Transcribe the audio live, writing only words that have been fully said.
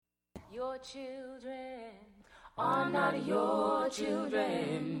Your children are not your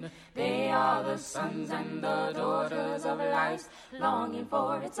children. They are the sons and the daughters of life, longing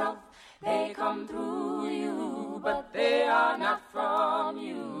for itself. They come through you, but they are not from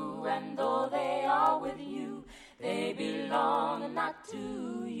you. And though they are with you, they belong not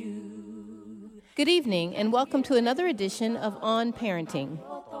to you. Good evening, and welcome to another edition of On Parenting.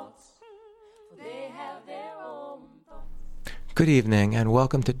 Good evening, and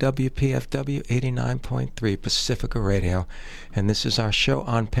welcome to WPFW 89.3 Pacifica Radio. And this is our show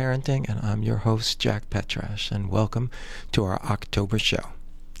on parenting, and I'm your host, Jack Petrash, and welcome to our October show.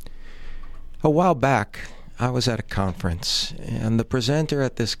 A while back, I was at a conference, and the presenter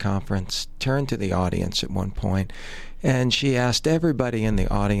at this conference turned to the audience at one point, and she asked everybody in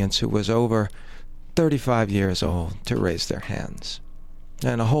the audience who was over 35 years old to raise their hands.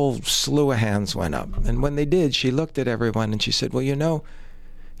 And a whole slew of hands went up. And when they did, she looked at everyone and she said, well, you know,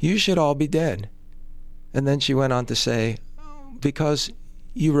 you should all be dead. And then she went on to say, because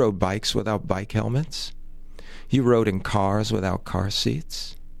you rode bikes without bike helmets. You rode in cars without car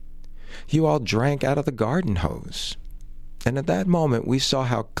seats. You all drank out of the garden hose. And at that moment, we saw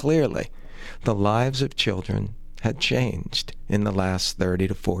how clearly the lives of children had changed in the last 30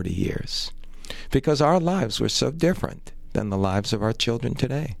 to 40 years. Because our lives were so different than the lives of our children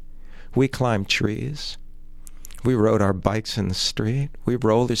today. We climbed trees. We rode our bikes in the street. We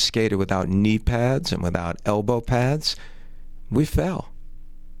roller skated without knee pads and without elbow pads. We fell.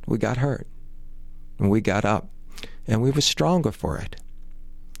 We got hurt. And we got up. And we were stronger for it.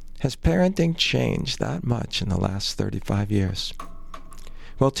 Has parenting changed that much in the last 35 years?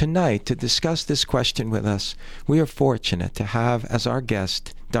 Well, tonight, to discuss this question with us, we are fortunate to have as our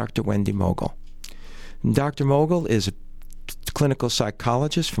guest Dr. Wendy Mogel. Dr. Mogel is a clinical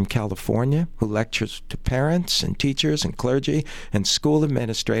psychologist from California who lectures to parents and teachers and clergy and school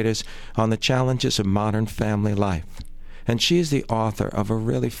administrators on the challenges of modern family life. And she is the author of a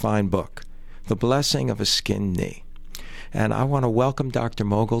really fine book, The Blessing of a Skinned Knee. And I want to welcome Dr.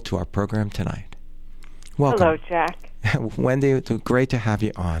 Mogel to our program tonight. Welcome. Hello, Jack. Wendy, it's great to have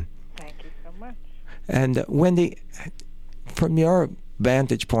you on. Thank you so much. And Wendy, from your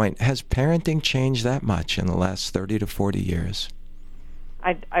vantage point, has parenting changed that much in the last 30 to 40 years?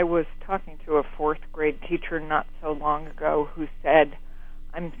 I was talking to a fourth grade teacher not so long ago who said,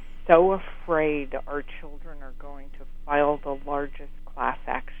 I'm so afraid our children are going to file the largest class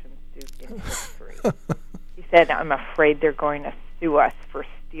action suit in history. He said, I'm afraid they're going to sue us for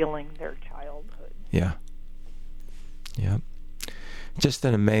stealing their childhood. Yeah. Just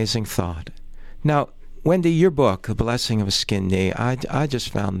an amazing thought. Now, Wendy, your book, The Blessing of a Skinned Knee, I just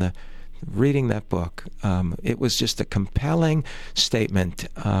found reading that book, it was just a compelling statement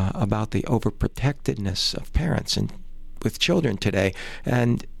about the overprotectedness of parents and with children today.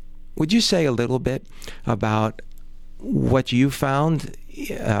 And would you say a little bit about what you found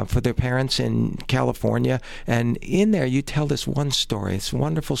for their parents in California? And in there, you tell this one story, this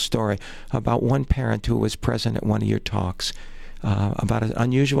wonderful story about one parent who was present at one of your talks, about an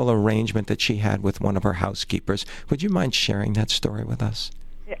unusual arrangement that she had with one of her housekeepers. Would you mind sharing that story with us?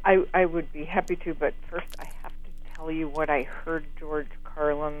 I would be happy to, but first I have to tell you what I heard George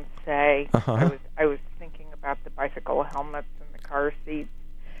Carlin say. Uh-huh. I was thinking about the bicycle helmets and the car seats,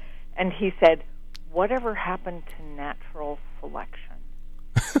 and he said, whatever happened to natural selection?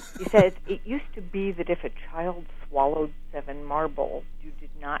 He said, it used to be that if a child swallowed 7 marbles, you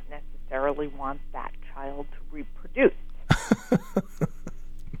did not necessarily want that child to reproduce.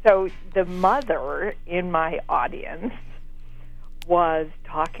 So the mother in my audience was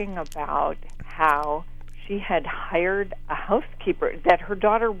talking about how she had hired a housekeeper, that her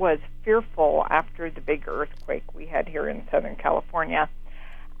daughter was fearful after the big earthquake we had here in Southern California,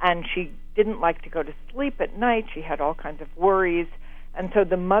 and she didn't like to go to sleep at night. She had all kinds of worries, and so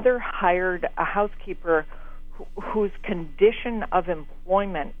the mother hired a housekeeper whose condition of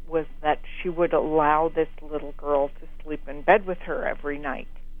employment was that she would allow this little girl to sleep in bed with her every night.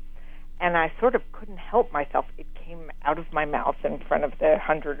 And I sort of couldn't help myself. It came out of my mouth in front of the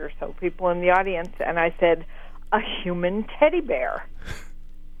 100 or so people in the audience, and I said, a human teddy bear.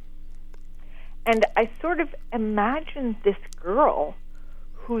 And I sort of imagined this girl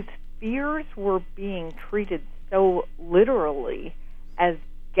whose fears were being treated so literally as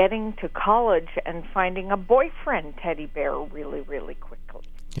getting to college and finding a boyfriend teddy bear really, really quickly.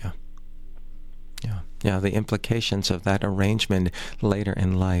 Yeah, the implications of that arrangement later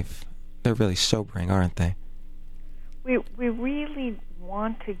in life, they're really sobering, aren't they? We really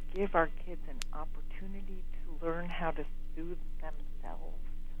want to give our kids an opportunity to learn how to soothe themselves,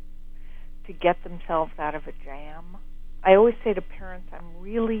 to get themselves out of a jam. I always say to parents, I'm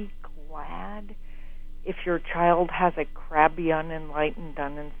really mad if your child has a crabby, unenlightened,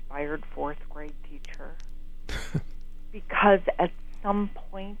 uninspired fourth grade teacher. Because at some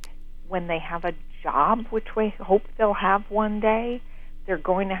point when they have a job, which we hope they'll have one day, they're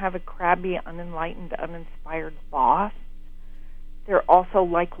going to have a crabby, unenlightened, uninspired boss. They're also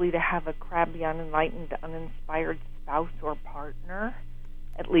likely to have a crabby, unenlightened, uninspired spouse or partner,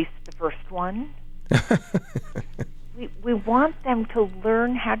 at least the first one. We want them to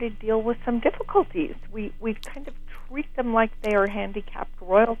learn how to deal with some difficulties. We kind of treat them like they are handicapped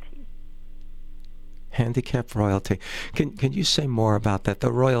royalty. Handicapped royalty. Can you say more about that,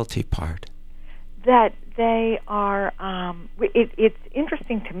 the royalty part? That they are, it's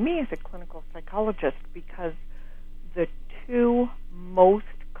interesting to me as a clinical psychologist because the two most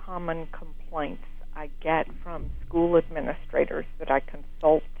common complaints I get from school administrators that I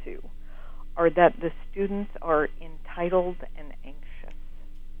consult to are that the students are entitled and anxious.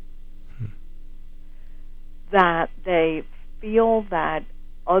 That they feel that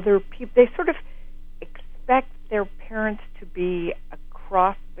other people, they sort of expect their parents to be a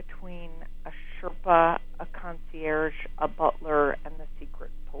cross between a Sherpa, a concierge, a butler, and the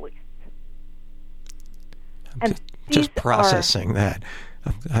secret police. I'm just processing that.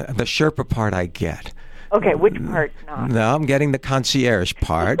 The Sherpa part I get. Okay, which part not? No, I'm getting the concierge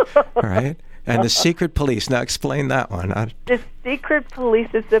part, right? And the secret police. Now explain that one. The secret police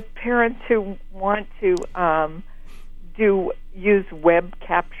is the parents who want to use web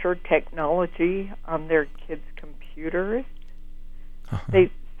capture technology on their kids' computers. Uh-huh. They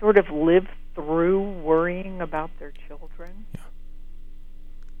sort of live through worrying about their children. Yeah.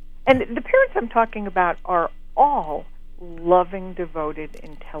 And the parents I'm talking about are all loving, devoted,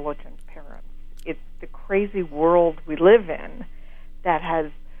 intelligent parents. It's the crazy world we live in that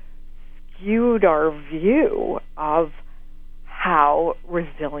has skewed our view of how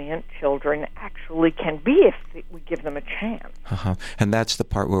resilient children actually can be if we give them a chance. Uh-huh. And that's the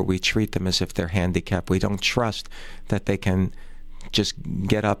part where we treat them as if they're handicapped. We don't trust that they can just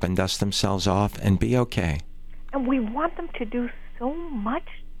get up and dust themselves off and be okay. And we want them to do so much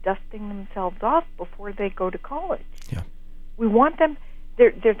dusting themselves off before they go to college. Yeah. We want them,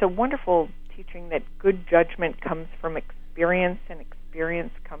 there's a wonderful teaching that good judgment comes from experience and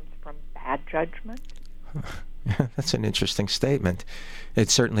experience comes from bad judgment. That's an interesting statement.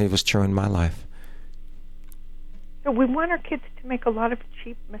 It certainly was true in my life. So we want our kids to make a lot of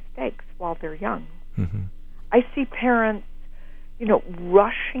cheap mistakes while they're young. Mm-hmm. I see parents,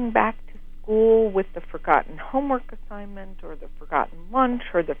 rushing back to school with the forgotten homework assignment or the forgotten lunch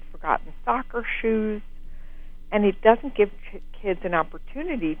or the forgotten soccer shoes, and it doesn't give kids an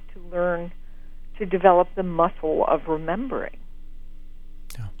opportunity to learn to develop the muscle of remembering.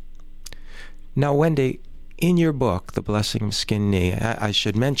 Yeah. Now, Wendy, in your book, The Blessing of Skinned Knee, I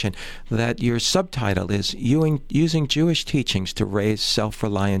should mention that your subtitle is Using Jewish Teachings to Raise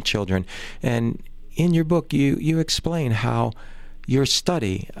Self-Reliant Children. And in your book, you explain how your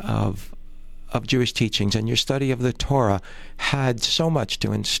study of Jewish teachings and your study of the Torah had so much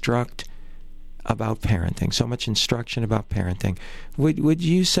to instruct about parenting, so much instruction about parenting. Would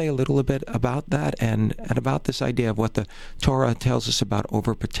you say a little bit about that and about this idea of what the Torah tells us about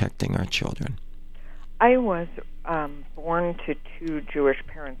overprotecting our children? I was born to two Jewish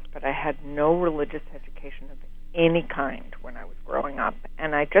parents, but I had no religious education of any kind when I was growing up,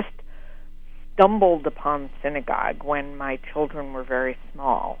 and I just stumbled upon synagogue when my children were very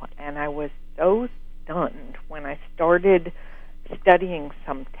small, and I was so stunned when I started studying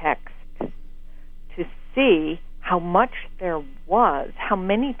some text to see how much there was, how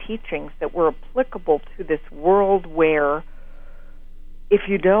many teachings that were applicable to this world where if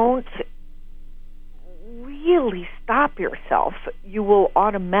you don't really stop yourself, you will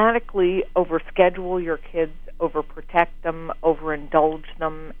automatically overschedule your kids, overprotect them, overindulge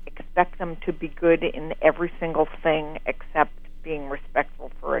them, expect them to be good in every single thing except being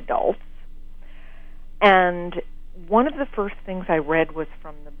respectful for adults. And one of the first things I read was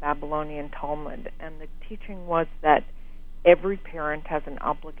from the Babylonian Talmud, and the teaching was that every parent has an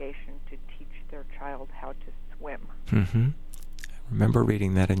obligation to teach their child how to swim. Mm-hmm. I remember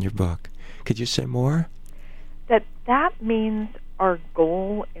reading that in your book. Could you say more? That means our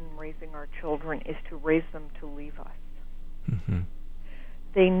goal in raising our children is to raise them to leave us. Mm-hmm.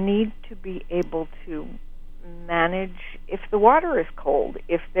 They need to be able to manage if the water is cold,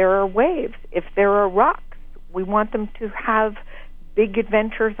 if there are waves, if there are rocks. We want them to have big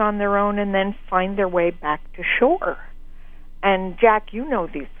adventures on their own and then find their way back to shore. And, Jack, you know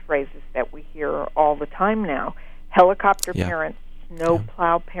these phrases that we hear all the time now. Helicopter parents,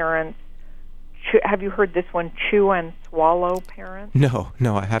 snowplow parents, have you heard this one, chew and swallow parents? No,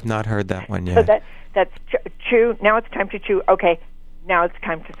 I have not heard that one yet. So that's chew, now it's time to chew. Okay, now it's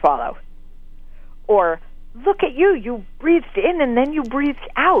time to swallow. Or, look at you breathed in and then you breathed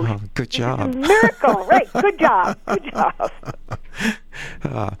out. Oh, good job. It's a miracle, right? Good job.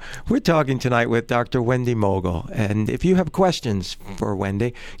 We're talking tonight with Dr. Wendy Mogel, and if you have questions for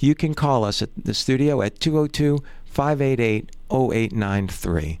Wendy, you can call us at the studio at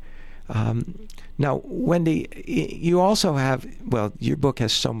 202-588-0893. Now, Wendy, you also have, your book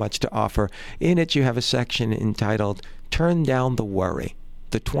has so much to offer. In it, you have a section entitled Turn Down the Worry,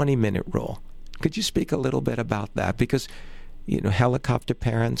 the 20-minute rule. Could you speak a little bit about that? Because, helicopter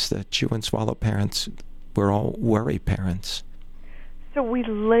parents, the chew and swallow parents, we're all worry parents. So we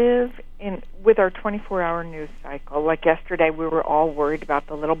live with our 24-hour news cycle. Like yesterday, we were all worried about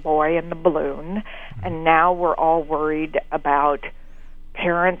the little boy and the balloon, and now we're all worried about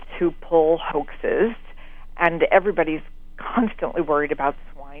parents who pull hoaxes, and everybody's constantly worried about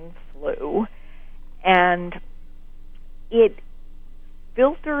swine flu. And it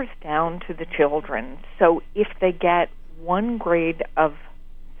filters down to the children. So if they get one grade of,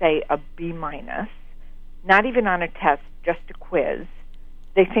 say, a B-, not even on a test, just a quiz,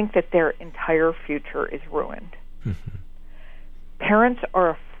 they think that their entire future is ruined. Mm-hmm. Parents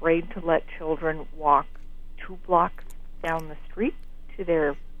are afraid to let children walk 2 blocks down the street to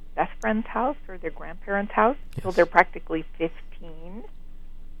their best friend's house or their grandparents' house until they're practically 15.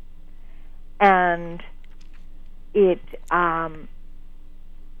 And it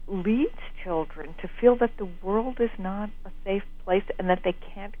leads children to feel that the world is not a safe place and that they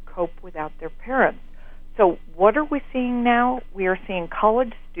can't cope without their parents. So what are we seeing now? We are seeing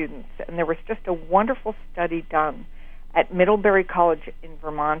college students, and there was just a wonderful study done at Middlebury College in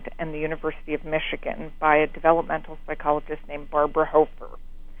Vermont and the University of Michigan by a developmental psychologist named Barbara Hofer.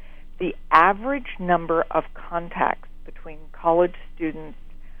 The average number of contacts between college students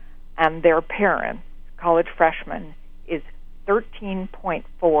and their parents, college freshmen, is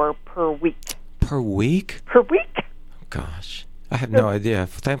 13.4 per week. Per week? Per week. Oh, gosh. I have no idea.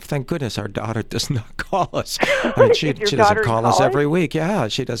 Thank goodness our daughter does not call us. I mean, she doesn't call us every week. Yeah,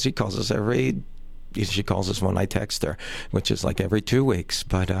 she does. She calls us she calls us when I text her, which is like every 2 weeks.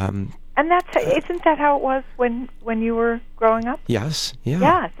 But and isn't that how it was when you were growing up? Yes. Yeah.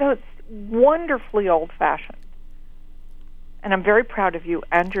 Yeah. So it's wonderfully old-fashioned, and I'm very proud of you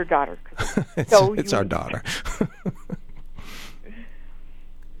and your daughter. It's our daughter.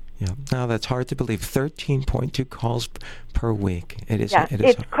 Yeah, now that's hard to believe. 13.2 calls per week. It is. Yeah,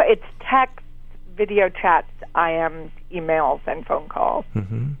 it's text, video chats, IMs, emails, and phone calls.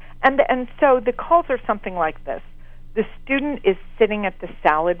 Mm-hmm. And so the calls are something like this: the student is sitting at the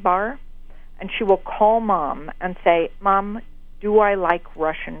salad bar, and she will call mom and say, "Mom, do I like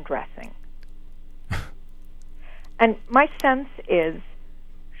Russian dressing?" And my sense is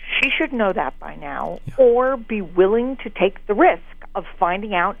she should know that by now, or be willing to take the risk of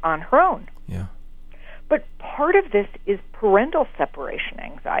finding out on her own. Yeah. But part of this is parental separation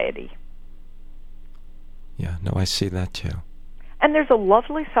anxiety. Yeah, no, I see that too. And there's a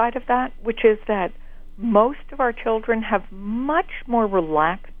lovely side of that, which is that most of our children have much more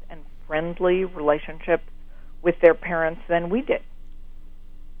relaxed and friendly relationships with their parents than we did.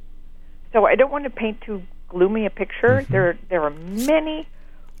 So I don't want to paint too gloomy a picture. Mm-hmm. There are many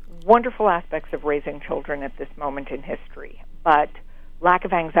wonderful aspects of raising children at this moment in history, but lack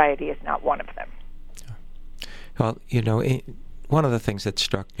of anxiety is not one of them. Well, one of the things that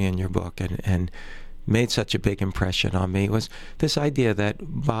struck me in your book and made such a big impression on me was this idea that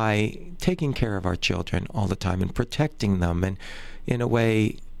by taking care of our children all the time and protecting them and, in a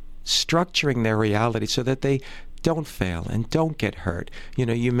way, structuring their reality so that they don't fail and don't get hurt.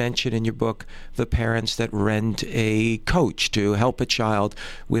 You mentioned in your book the parents that rent a coach to help a child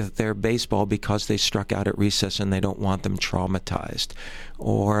with their baseball because they struck out at recess and they don't want them traumatized.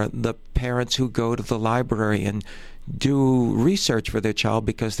 Or the parents who go to the library and do research for their child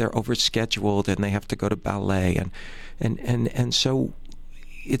because they're overscheduled and they have to go to ballet. And so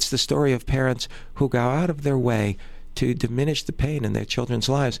it's the story of parents who go out of their way to diminish the pain in their children's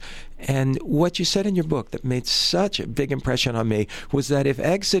lives. And what you said in your book that made such a big impression on me was that if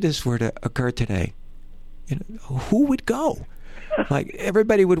Exodus were to occur today, who would go? Like,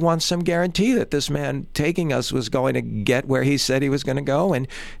 everybody would want some guarantee that this man taking us was going to get where he said he was going to go, and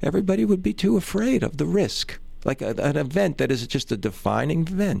everybody would be too afraid of the risk. Like an event that is just a defining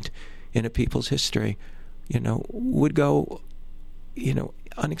event in a people's history, would go,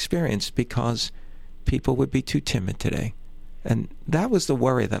 unexperienced because people would be too timid today. And that was the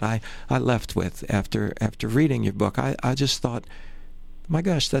worry that I left with after reading your book. I just thought My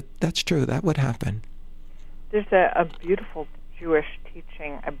gosh, that's true. That would happen. There's a beautiful Jewish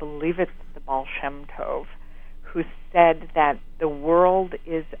teaching, I believe it's the Baal Shem Tov, who said that the world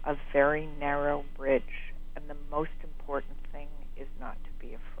is a very narrow bridge, and the most important thing is not to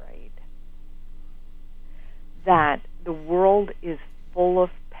be afraid. That the world is full of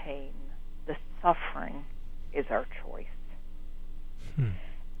pain. The suffering is our choice.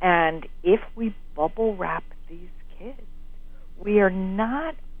 And if we bubble wrap these kids, we are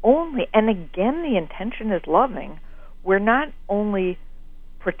not only, and again the intention is loving, we're not only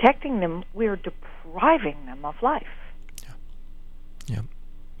protecting them, we're depriving them of life. Yeah.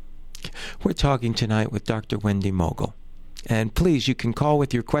 We're talking tonight with Dr. Wendy Mogel. And please, you can call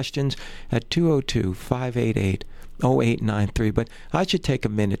with your questions at 202-588-0893. But I should take a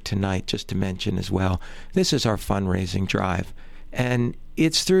minute tonight just to mention as well, this is our fundraising drive. And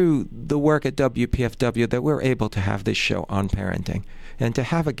it's through the work at WPFW that we're able to have this show on parenting and to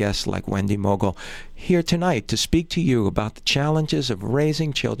have a guest like Wendy Mogel here tonight to speak to you about the challenges of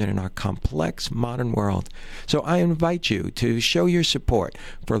raising children in our complex modern world. So I invite you to show your support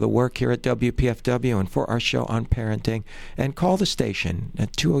for the work here at WPFW and for our show on parenting, and call the station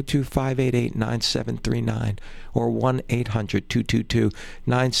at 202-588-9739 or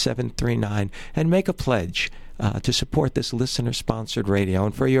 1-800-222-9739 and make a pledge to support this listener-sponsored radio.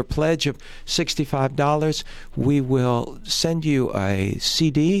 And for your pledge of $65, we will send you a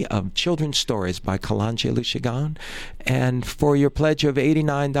CD of children's stories by Kalanje Lushigan. And for your pledge of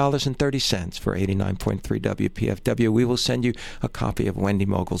 $89.30 for 89.3 WPFW, we will send you a copy of Wendy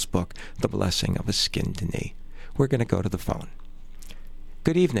Mogel's book, The Blessing of a Skinned Knee. We're going to go to the phone.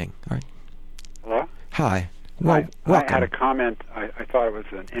 Good evening. All right. Hello? Hi. Well, welcome. I had a comment. I thought it was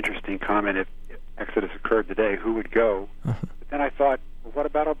an interesting comment. If Exodus occurred today, who would go? But then I thought, well, what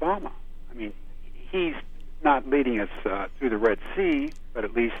about Obama? I mean, he's not leading us through the Red Sea, but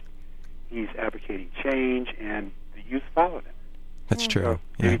at least he's advocating change, and the youth followed him. That's true. So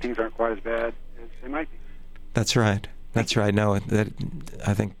maybe things aren't quite as bad as they might be. That's right. That's right. No, that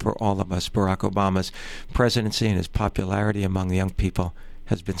I think for all of us, Barack Obama's presidency and his popularity among the young people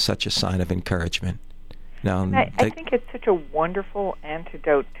has been such a sign of encouragement. Now, I think it's such a wonderful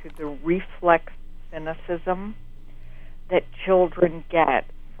antidote to the reflex cynicism that children get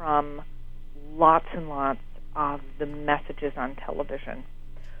from lots and lots of the messages on television,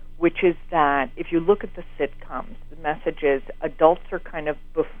 which is that if you look at the sitcoms, the message is adults are kind of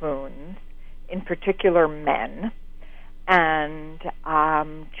buffoons, in particular men, and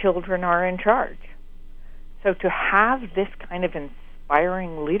children are in charge. So to have this kind of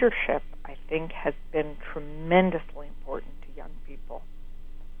inspiring leadership, I think, has been tremendously important to young people.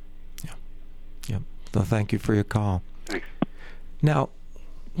 Yeah. Well, thank you for your call. Thanks. Now,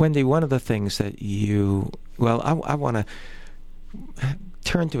 Wendy, one of the things that I want to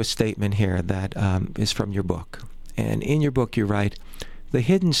turn to a statement here that is from your book. And in your book you write, "The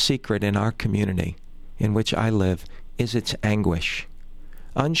hidden secret in our community in which I live is its anguish.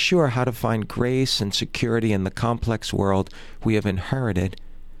 Unsure how to find grace and security in the complex world we have inherited,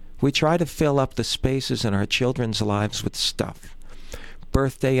 we try to fill up the spaces in our children's lives with stuff.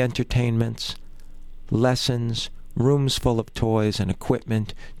 Birthday entertainments, lessons, rooms full of toys and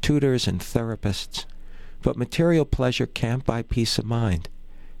equipment, tutors and therapists. But material pleasure can't buy peace of mind,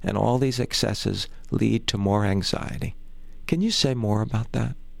 and all these excesses lead to more anxiety." Can you say more about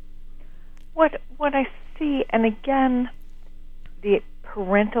that? What I see, and again, the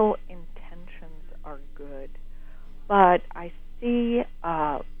parental intentions are good, but I see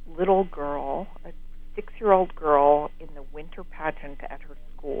a little girl, a 6-year-old girl in the winter pageant at her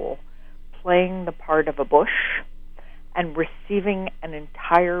school, playing the part of a bush and receiving an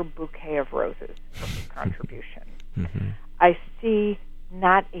entire bouquet of roses for her contribution. Mm-hmm. I see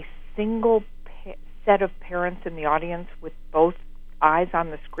not a single set of parents in the audience with both eyes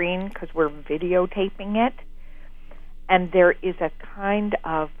on the screen because we're videotaping it. And there is a kind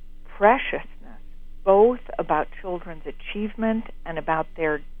of preciousness, both about children's achievement and about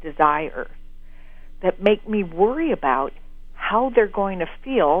their desires, that make me worry about how they're going to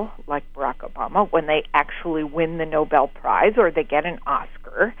feel, like Barack Obama, when they actually win the Nobel Prize or they get an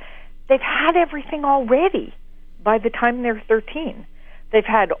Oscar. They've had everything already by the time they're 13. They've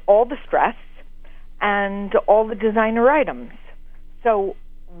had all the stress and all the designer items. So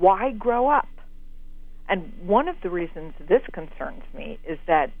why grow up? And one of the reasons this concerns me is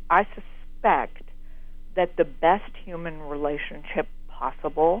that I suspect that the best human relationship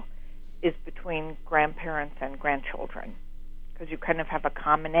possible is between grandparents and grandchildren, because you kind of have a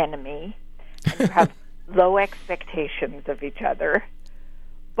common enemy and you have low expectations of each other.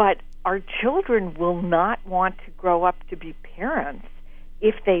 But our children will not want to grow up to be parents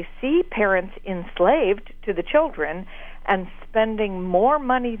if they see parents enslaved to the children and spending more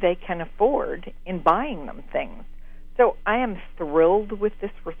money they can afford in buying them things. So I am thrilled with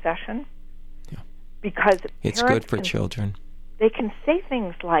this recession because it's good for children. They can say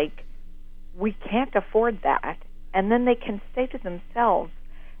things like, we can't afford that, and then they can say to themselves,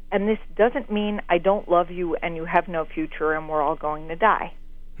 and this doesn't mean I don't love you and you have no future and we're all going to die.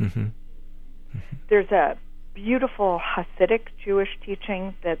 Mm-hmm. Mm-hmm. There's a beautiful Hasidic Jewish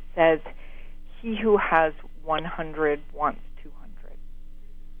teaching that says, he who has 100 wants 200.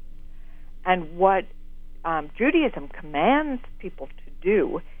 And what Judaism commands people to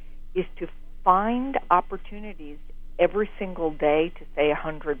do is to find opportunities every single day to say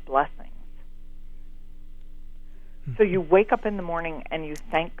 100 blessings. Mm-hmm. So you wake up in the morning and you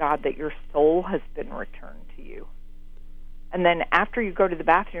thank God that your soul has been returned to you. And then after you go to the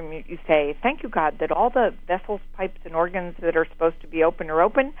bathroom, you say, thank you, God, that all the vessels, pipes, and organs that are supposed to be open are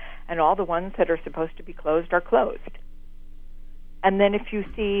open, and all the ones that are supposed to be closed are closed. And then if you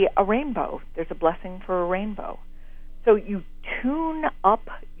see a rainbow, there's a blessing for a rainbow. So you tune up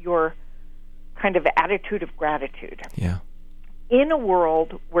your kind of attitude of gratitude. Yeah. In a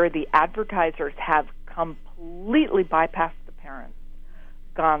world where the advertisers have completely bypassed the parents,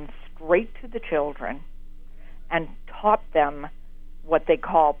 gone straight to the children, and taught them what they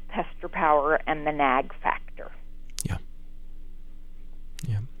call pester power and the nag factor. Yeah.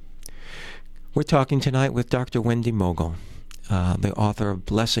 Yeah. We're talking tonight with Dr. Wendy Mogel, the author of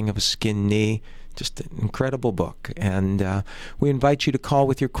Blessing of a Skinned Knee, just an incredible book. And we invite you to call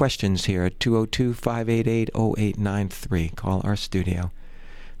with your questions here at 202-588-0893. Call our studio.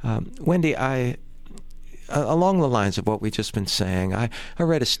 Wendy, along the lines of what we've just been saying, I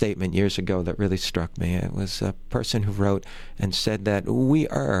read a statement years ago that really struck me. It was a person who wrote and said that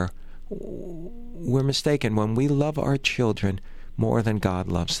we're mistaken when we love our children more than God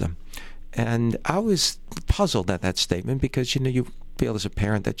loves them. And I was puzzled at that statement because, you feel as a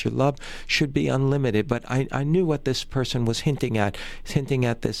parent that your love should be unlimited. But I knew what this person was hinting at. He's hinting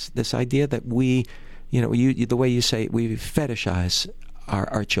at this idea that we, the way you say it, we fetishize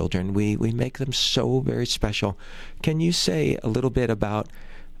our children. We make them so very special. Can you say a little bit about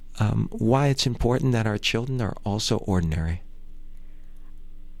why it's important that our children are also ordinary?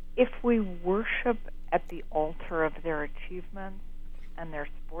 If we worship at the altar of their achievements and their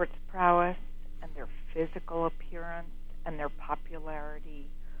sports prowess and their physical appearance and their popularity,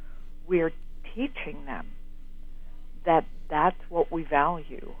 we're teaching them that that's what we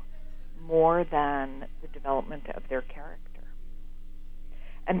value more than the development of their character.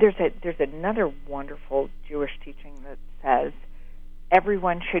 And there's another wonderful Jewish teaching that says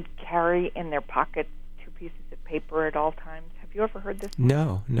everyone should carry in their pocket 2 pieces of paper at all times. Have you ever heard this?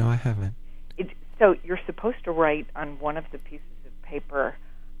 No, I haven't. So you're supposed to write on one of the pieces of paper,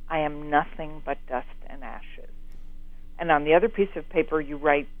 I am nothing but dust and ashes. And on the other piece of paper you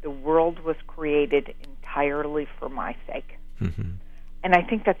write, the world was created entirely for my sake. Mm-hmm. And I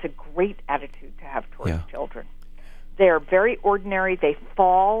think that's a great attitude to have towards children. They're very ordinary. They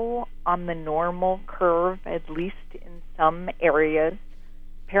fall on the normal curve, at least in some areas.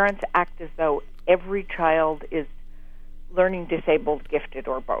 Parents act as though every child is learning disabled, gifted,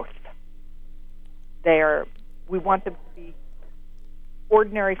 or both. We want them to be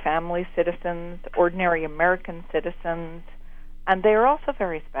ordinary family citizens, ordinary American citizens, and they are also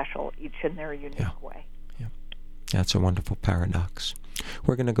very special, each in their unique way. Yeah. That's a wonderful paradox.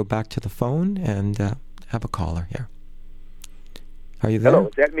 We're going to go back to the phone and have a caller here. Are you there? Hello,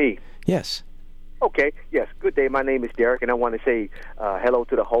 is that me? Yes. Okay, yes. Good day. My name is Derek, and I want to say hello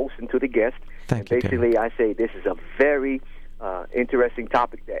to the host and to the guest. Thank you, basically, Derek. I say this is a very interesting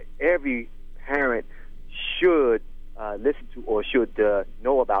topic that every parent should listen to or should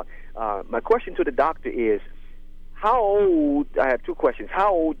know about. My question to the doctor is, how old, I have 2 questions.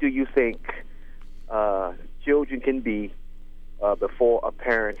 How old do you think children can be before a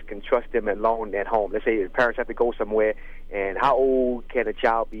parent can trust them alone at home? Let's say the parents have to go somewhere, and how old can a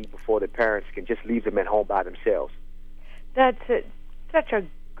child be before the parents can just leave them at home by themselves? That's such a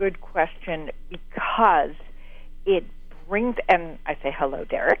good question because it brings, and I say hello,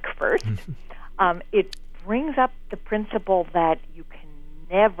 Derek, first. It brings up the principle that you can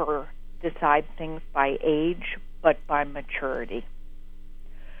never decide things by age, but by maturity.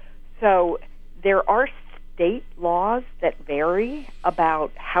 So there are state laws that vary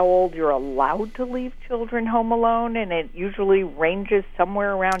about how old you're allowed to leave children home alone, and it usually ranges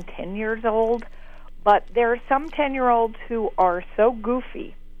somewhere around 10 years old. But there are some 10-year-olds who are so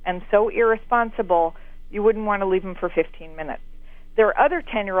goofy and so irresponsible, you wouldn't want to leave them for 15 minutes. There are other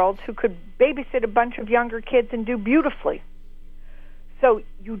 10-year-olds who could babysit a bunch of younger kids and do beautifully. So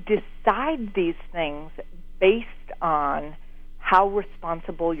you decide these things based on how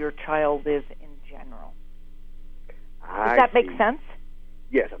responsible your child is in general. Does that make sense?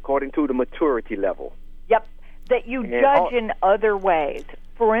 Yes, according to the maturity level. Yep, that you judge in other ways.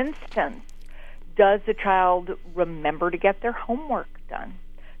 For instance, does the child remember to get their homework done?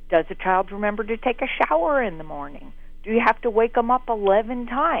 Does the child remember to take a shower in the morning? Do you have to wake them up 11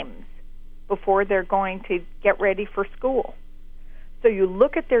 times before they're going to get ready for school? So you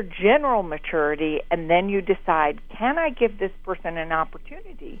look at their general maturity, and then you decide, can I give this person an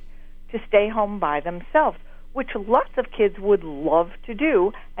opportunity to stay home by themselves, which lots of kids would love to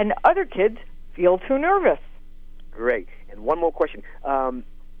do, and other kids feel too nervous. Great. And one more question.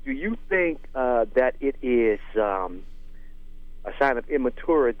 Do you think that it is a sign of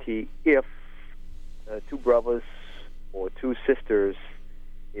immaturity if two brothers or two sisters,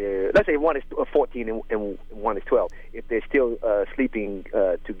 let's say one is 14 and one is 12, if they're still sleeping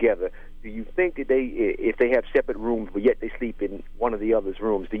together, do you think that if they have separate rooms but yet they sleep in one of the other's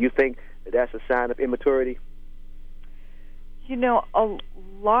rooms, do you think that that's a sign of immaturity? You know, a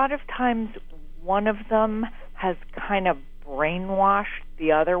lot of times one of them has kind of brainwashed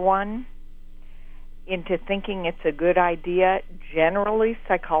the other one into thinking it's a good idea. Generally,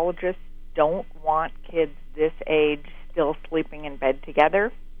 psychologists don't want kids this age still sleeping in bed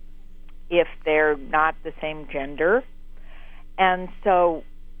together if they're not the same gender. And so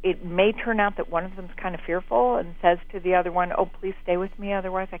it may turn out that one of them's kind of fearful and says to the other one, oh, please stay with me,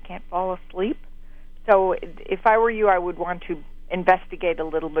 otherwise I can't fall asleep. So if I were you, I would want to investigate a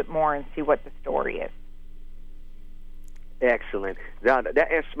little bit more and see what the story is. Excellent. Now,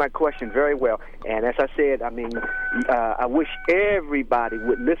 that answers my question very well. And as I said, I mean, I wish everybody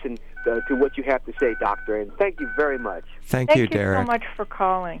would listen to what you have to say, Doctor. And thank you very much. Thank you, Derek. Thank you so much for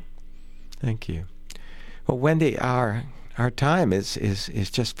calling. Thank you. Well, Wendy, our time is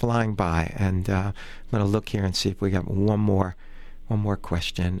just flying by, and I'm going to look here and see if we got one more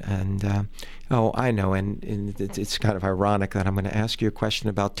question. And I know, and it's kind of ironic that I'm going to ask you a question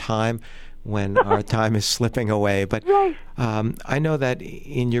about time when our time is slipping away. But right. I know that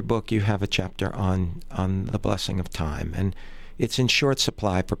in your book you have a chapter on the blessing of time, and it's in short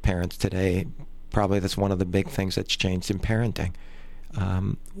supply for parents today. Probably that's one of the big things that's changed in parenting.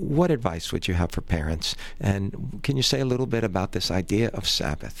 What advice would you have for parents? And can you say a little bit about this idea of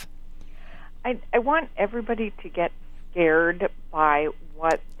Sabbath? I want everybody to get scared by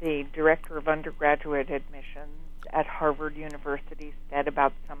what the director of undergraduate admissions at Harvard University said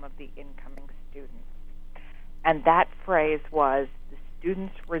about some of the incoming students. And that phrase was, the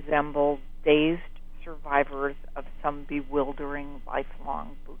students resemble dazed survivors of some bewildering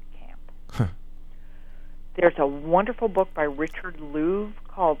lifelong boot camp. Huh. There's a wonderful book by Richard Louv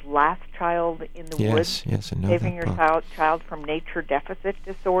called Last Child in the Woods, Yes, I know Saving that Your book. Child from Nature Deficit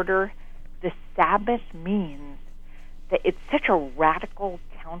Disorder. The Sabbath means that it's such a radical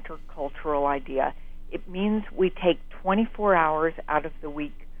countercultural idea. It means we take 24 hours out of the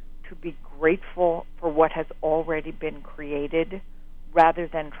week to be grateful for what has already been created rather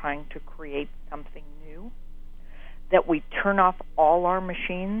than trying to create something new. That we turn off all our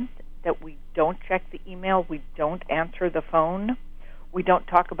machines, that we don't check the email, we don't answer the phone, we don't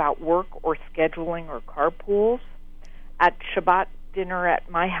talk about work or scheduling or carpools. At Shabbat dinner at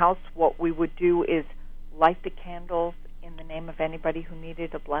my house, what we would do is light the candles in the name of anybody who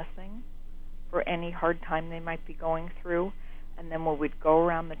needed a blessing for any hard time they might be going through, and then we would go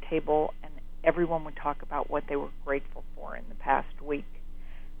around the table and everyone would talk about what they were grateful for in the past week.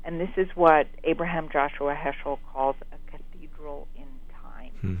 And this is what Abraham Joshua Heschel calls a cathedral in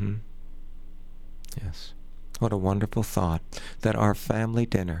time. Mm-hmm. Yes. What a wonderful thought, that our family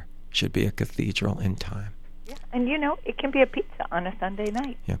dinner should be a cathedral in time. Yeah. And, you know, it can be a pizza on a Sunday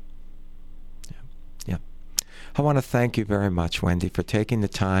night. Yeah. I want to thank you very much, Wendy, for taking the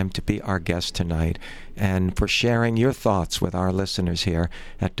time to be our guest tonight and for sharing your thoughts with our listeners here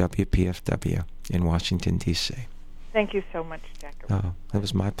at WPFW in Washington, D.C. Thank you so much, Jack. Oh, it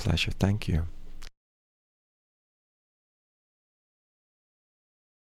was my pleasure. Thank you.